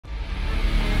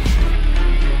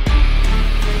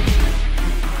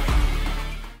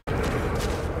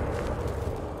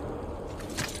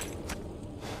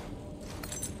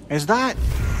Is that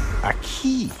a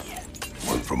key?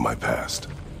 One from my past.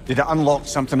 Did it unlock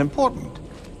something important?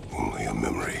 Only a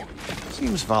memory.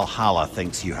 Seems Valhalla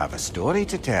thinks you have a story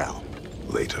to tell.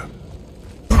 Later.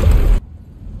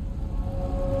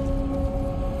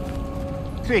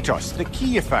 Kratos, the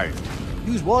key you found.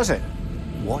 Whose was it?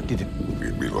 What did it...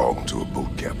 It belonged to a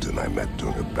boat captain I met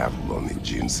during a battle on the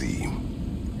Aegean Sea.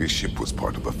 His ship was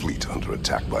part of a fleet under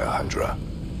attack by a Hydra.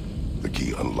 The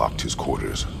key unlocked his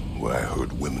quarters, where I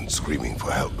heard women screaming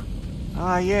for help.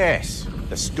 Ah, yes.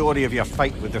 The story of your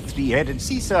fight with the three-headed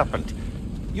sea serpent.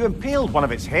 You impaled one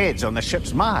of its heads on the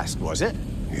ship's mast, was it?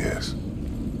 Yes.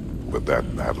 But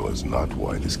that battle is not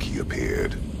why this key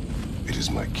appeared. It is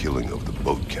my killing of the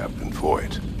boat captain for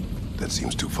it that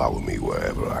seems to follow me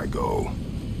wherever I go.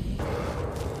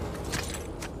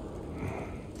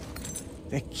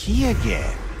 The key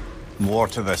again. More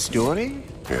to the story?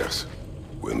 Yes,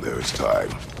 when there is time.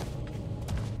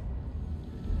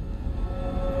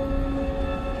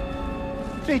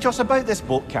 Kratos, about this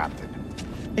boat captain.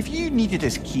 If you needed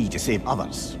his key to save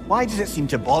others, why does it seem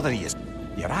to bother you?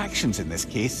 Your actions in this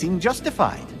case seem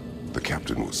justified. The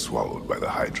captain was swallowed by the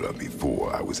Hydra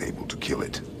before I was able to kill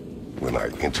it. When I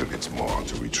entered its maw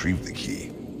to retrieve the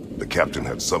key, the captain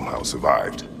had somehow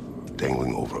survived,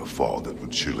 dangling over a fall that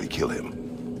would surely kill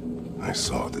him. I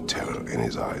saw the terror in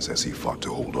his eyes as he fought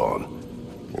to hold on,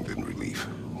 and in relief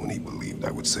when he believed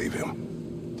I would save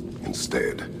him.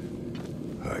 Instead,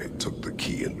 I took the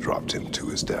key and dropped him to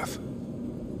his death.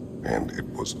 And it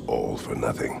was all for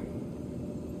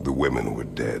nothing. The women were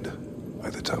dead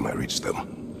by the time I reached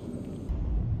them.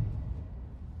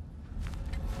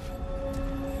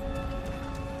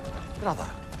 Brother,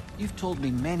 you've told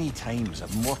me many times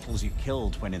of mortals you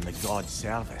killed when in the god's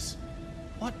service.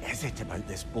 What is it about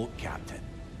this boat captain?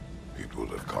 It would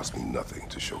have cost me nothing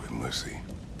to show him mercy.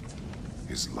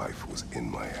 His life was in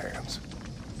my hands.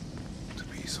 To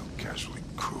be so casually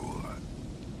cruel,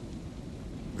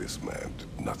 This man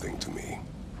did nothing to me,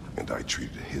 and I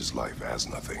treated his life as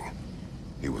nothing.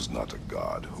 He was not a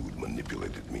god who'd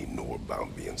manipulated me nor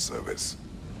bound me in service.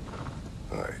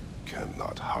 I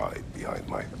cannot hide behind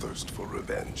my thirst for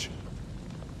revenge.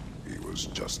 He was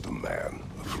just a man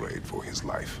afraid for his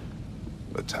life,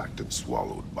 attacked and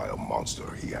swallowed by a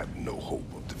monster he had no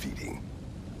hope of defeating.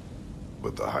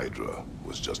 But the Hydra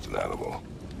was just an animal.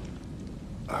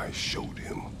 I showed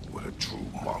him what a true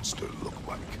monster looked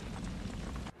like.